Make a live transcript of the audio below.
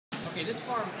Okay, this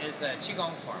form is a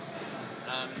Chi-Gong form.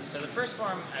 So the first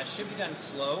form should be done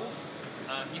slow.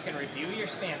 You can review your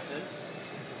stances,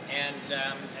 and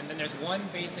then there's one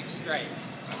basic strike.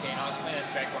 Okay, and I'll explain that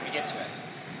strike when we get to it.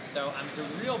 So it's a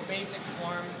real basic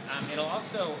form. It'll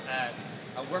also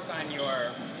work on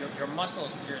your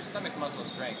muscles, your stomach muscle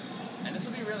strength, and this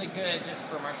will be really good just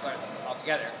for martial arts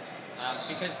altogether.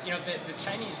 Because the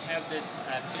Chinese have this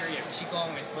theory of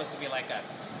Qigong is supposed to be like a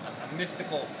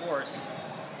mystical force,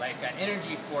 like an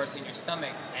energy force in your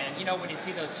stomach. And when you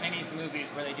see those Chinese movies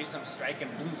where they do some strike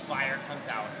and blue fire comes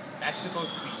out, that's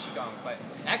supposed to be Qigong. But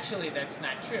actually that's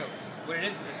not true. What it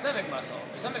is the stomach muscle.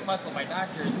 The stomach muscle by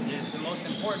doctors is the most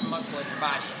important muscle in your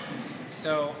body.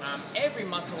 So every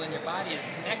muscle in your body is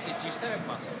connected to your stomach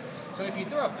muscle. So if you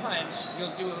throw a punch,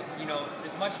 you'll do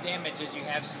as much damage as you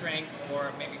have strength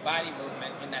or maybe body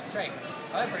movement in that strike.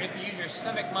 However, if you use your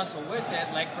stomach muscle with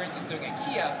it, like for instance doing a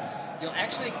Kia, you'll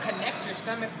actually connect your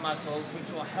stomach muscles,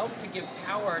 which will help to give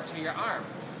power to your arm.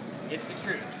 It's the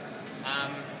truth.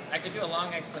 I could do a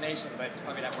long explanation, but it's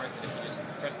probably not worth it if you just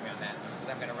trust me on that, because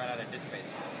I'm going to run out of disk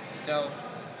space. So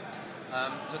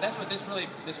that's what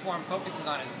this form focuses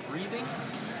on, is breathing,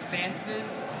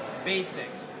 stances, basic,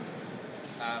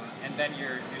 and then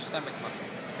your stomach muscle.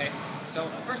 Okay. So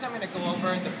first I'm going to go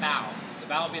over the bow. The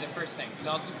bow will be the first thing.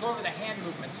 So I'll go over the hand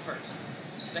movements first.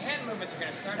 So the hand movements are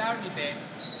going to start out in Yibei.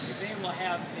 Yibei will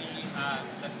have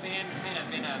the fan kind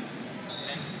of in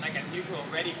like a neutral,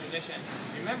 ready position.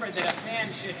 Remember that a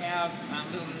fan should have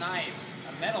little knives.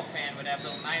 A metal fan would have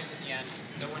little knives at the end.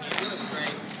 So when you do a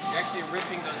strike, you're actually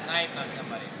ripping those knives on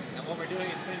somebody. And what we're doing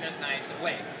is putting those knives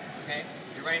away. Okay?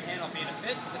 Your right hand will be in a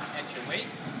fist at your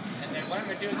waist. And then what I'm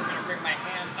going to do is I'm going to bring my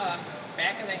hand up,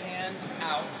 back of the hand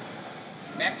out,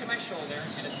 back to my shoulder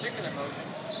in a circular motion,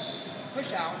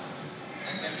 push out,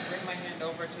 and then bring my hand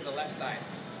over to the left side.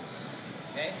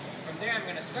 Okay? From there I'm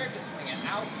going to start to swing it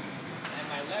out, and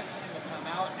my left hand will come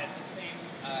out at the same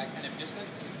kind of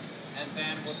distance, and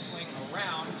then we'll swing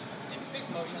around in big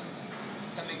motions,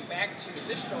 coming back to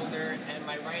this shoulder, and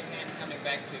my right hand coming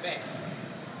back to Bei.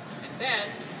 And then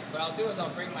what I'll do is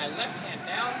I'll bring my left hand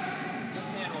down,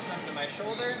 this hand will come to my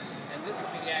shoulder, and this will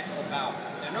be the actual bow.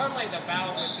 Now normally the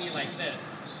bow would be like this,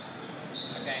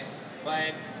 okay,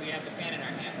 but we have the fan in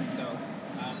our hands, so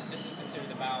this is considered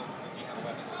the bow if you have a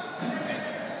weapon. Okay.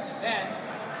 And then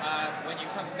when you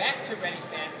come back to ready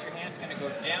stance, your hand's going to go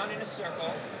down in a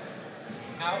circle,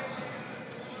 out,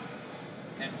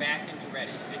 and back into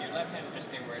ready. And your left hand will just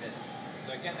stay where it is.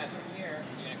 So again, that's from here.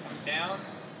 You're going to come down,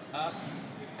 up,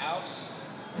 out,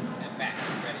 and back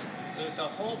to ready. So the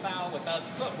whole bow without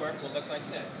the footwork will look like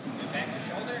this. You go back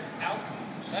your shoulder, out,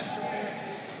 left shoulder,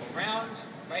 around,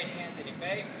 right hand to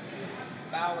Bei,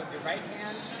 bow with your right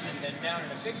hand, and then down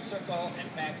in a big circle,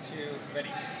 and back to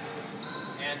ready.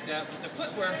 And the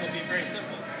footwork will be very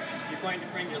simple. You're going to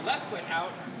bring your left foot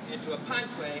out into a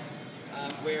panchui,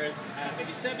 whereas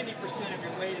maybe 70% of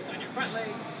your weight is on your front leg,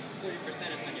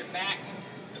 30% is on your back,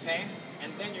 okay?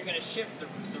 And then you're going to shift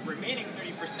the remaining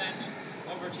 30%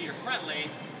 over to your front leg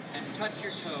and touch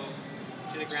your toe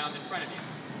to the ground in front of you,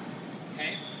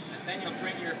 okay? And then you'll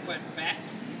bring your foot back,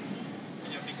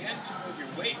 and you'll begin to move your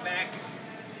weight back,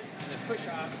 and then push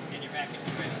off, and you're back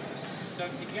into ready. So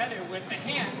together with the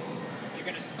hands, you're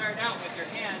going to start out with your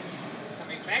hands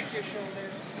coming back to your shoulder,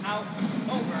 out,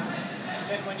 over, and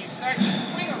then when you start to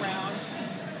swing around,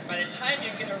 by the time you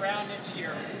get around into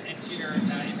your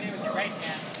Yibei with your right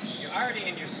hand, you're already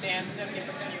in your stance, 70%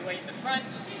 of your weight in the front,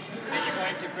 then you're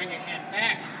going to bring your hand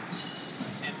back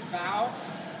and bow,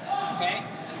 okay?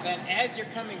 And then as you're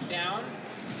coming down,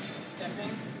 stepping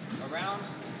around,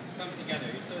 come together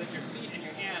so that your feet and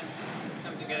your hands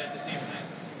come together at the same time.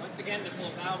 Once again, the full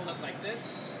bow will look like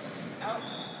this. Out,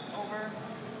 over,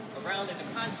 around into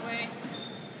panchui,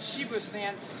 Shibu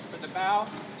stance for the bow,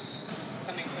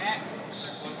 coming back,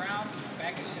 circle around,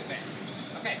 back into Bei.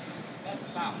 Okay, that's the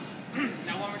bow.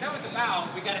 Now when we're done with the bow,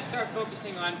 we got to start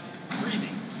focusing on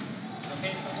breathing.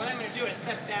 Okay, so what I'm going to do is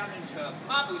step down into a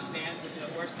Mabu stance, which is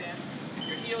a horse stance.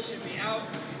 Your heels should be out,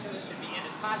 your toes should be in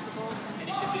as possible, and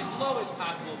you should be as low as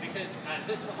possible because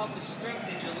this will help to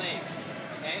strengthen your legs.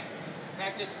 Okay?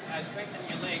 Practice strengthening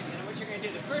your legs. And what you're going to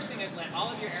do, the first thing is let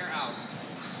all of your air out.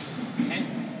 Okay?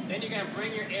 Then you're going to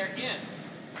bring your air in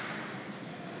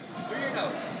through your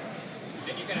nose.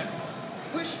 Then you're going to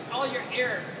push all your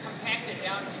air compacted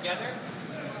down together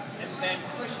and then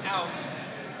push out.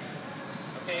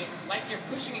 Okay? Like you're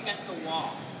pushing against a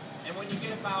wall. And when you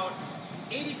get about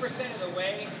 80% of the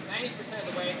way, 90%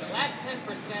 of the way, the last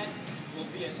 10% will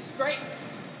be a strike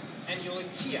and you'll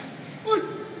Kia.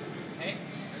 Okay?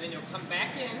 And then you'll come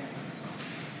back in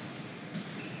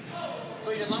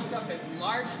Fill your lungs up as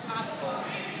large as possible.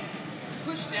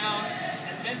 Push down,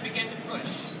 and then begin to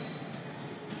push.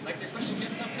 Like you're pushing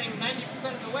against something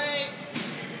 90% of the way,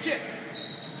 kick.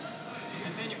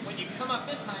 And then when you come up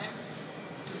this time,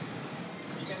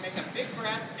 you're going to make a big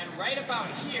breath, and right about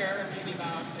here, maybe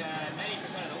about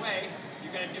 90% of the way,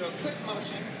 you're going to do a quick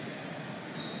motion,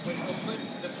 which will put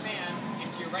the fan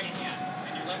into your right hand,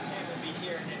 and your left hand will be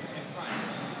here in front.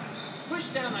 Push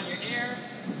down on your air,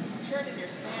 turn in your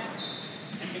stance,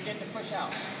 and begin to push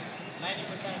out.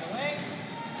 90% of the way,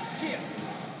 here.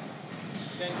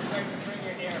 Then start to bring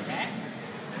your air back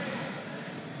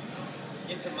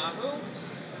into Mabu.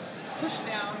 Push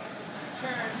down,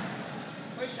 turn,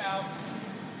 push out.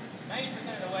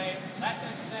 90% of the way, last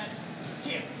 10%,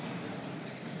 here.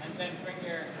 And then bring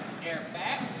your air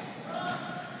back.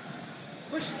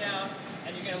 Push down,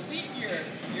 and you're going to leave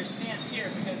your stance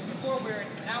here because now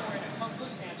we're in a Kung Fu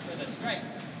stance for the strike.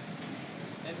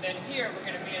 And then here we're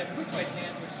going to be in a Puchoi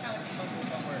stance, which is kind of like a Kung Fu,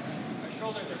 but our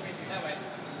shoulders are facing that way.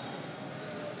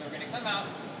 So we're going to come out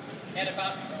at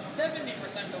about 70%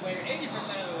 of the way or 80%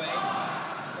 of the way.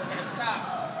 We're going to stop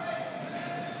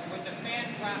with the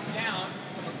fan drop down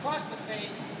from across the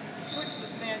face, switch the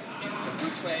stance into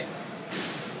Puchoi,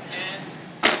 and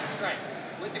strike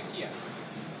with the Kia.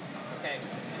 Okay,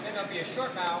 and then there'll be a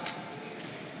short bow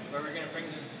where we're going to bring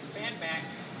the fan back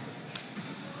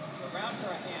around to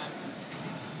our hand,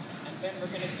 and then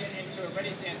we're going to get into a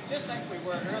ready stance just like we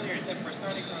were earlier, except we're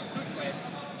starting from a Puchoi.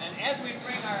 And as we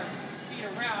bring our feet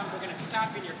around, we're going to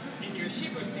stop in your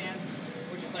Shibu stance,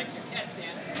 which is like your cat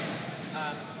stance,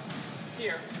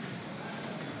 here,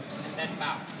 and then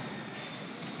bow.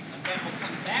 And then we'll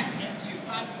come back into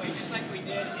Pantoi just like we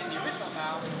did in the original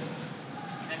bow,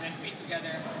 and then feet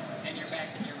together, and you're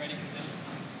back in your ready position.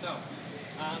 So,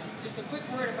 just a quick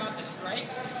word about the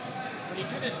strikes. When you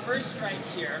do this first strike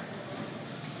here,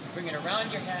 bring it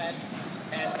around your head,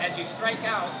 and as you strike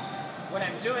out, what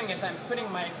I'm doing is I'm putting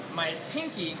my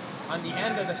pinky on the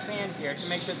end of the fan here to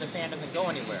make sure the fan doesn't go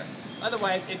anywhere.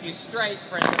 Otherwise, if you strike,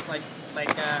 for instance, like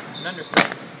an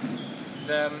understrike,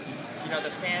 the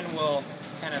fan will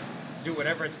kind of do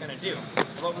whatever it's going to do.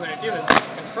 So what we're going to do is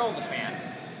control the fan,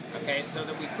 okay, so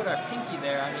that we put our pinky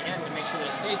there on the end to make sure that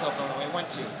it stays open when we want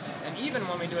to. And even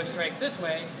when we do a strike this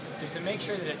way, just to make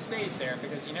sure that it stays there,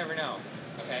 because you never know,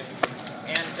 okay?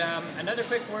 And another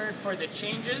quick word for the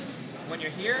changes when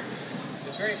you're here. It's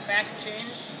a very fast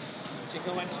change to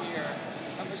go into your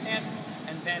upper stance,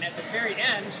 and then at the very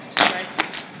end, strike,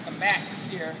 come back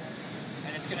here,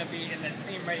 and it's going to be in that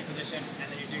same ready position,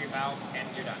 and then you do your bow, and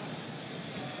you're done.